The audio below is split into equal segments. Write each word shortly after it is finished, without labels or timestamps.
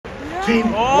Team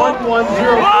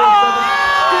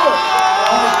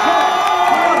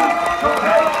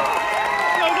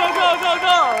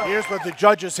 11047. Here's what the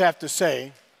judges have to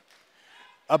say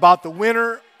about the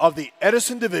winner of the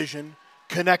Edison Division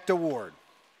Connect Award.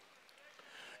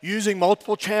 Using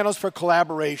multiple channels for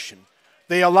collaboration,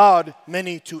 they allowed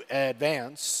many to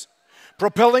advance.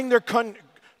 Propelling their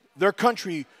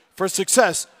country for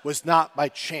success was not by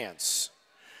chance.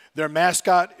 Their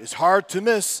mascot is hard to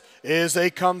miss as they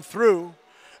come through.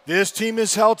 This team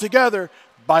is held together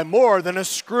by more than a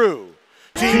screw.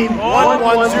 Team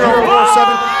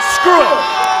 11047, screw it!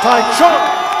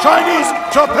 Taichung, Chinese,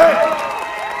 Japan!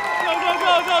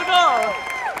 Go!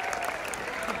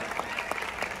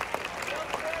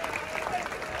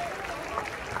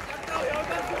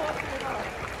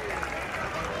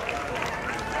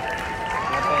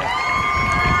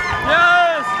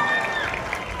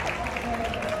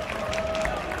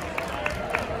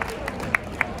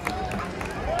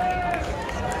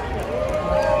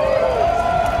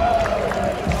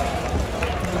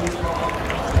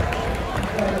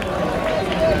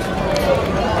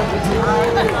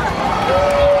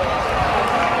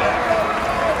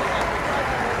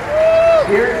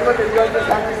 Here's what the judges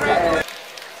have to say.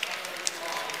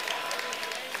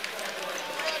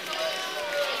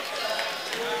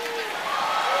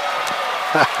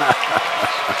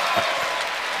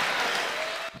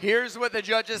 Here's what the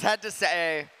judges had to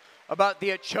say about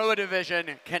the Ochoa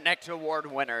Division Connect Award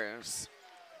winners.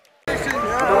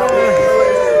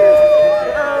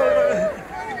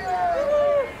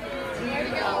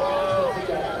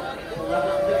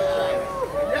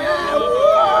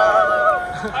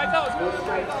 Those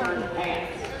stripes turn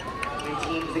hands, and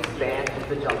teams expand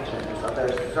the junctions of their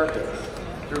circuits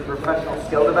through professional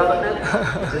skill development,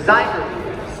 design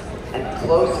reviews, and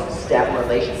close staff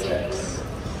relationships.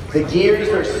 The gears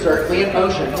are certainly in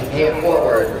motion to pay it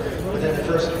forward within the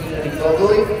first community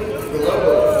locally,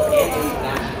 globally, and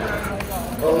internationally.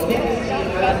 Well, we think this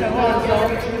team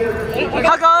has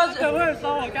他刚刚讲的时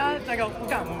候，我刚刚那个不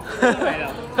敢没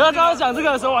了。他刚刚讲这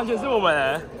个的时候，完全是我们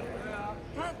哎。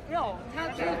他没有，他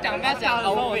就是讲他讲的时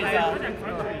候，我才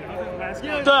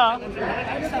对啊。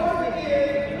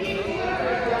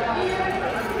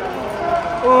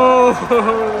哦，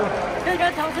可以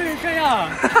跟唐诗雨炫耀。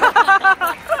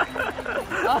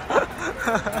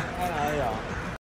哎呀。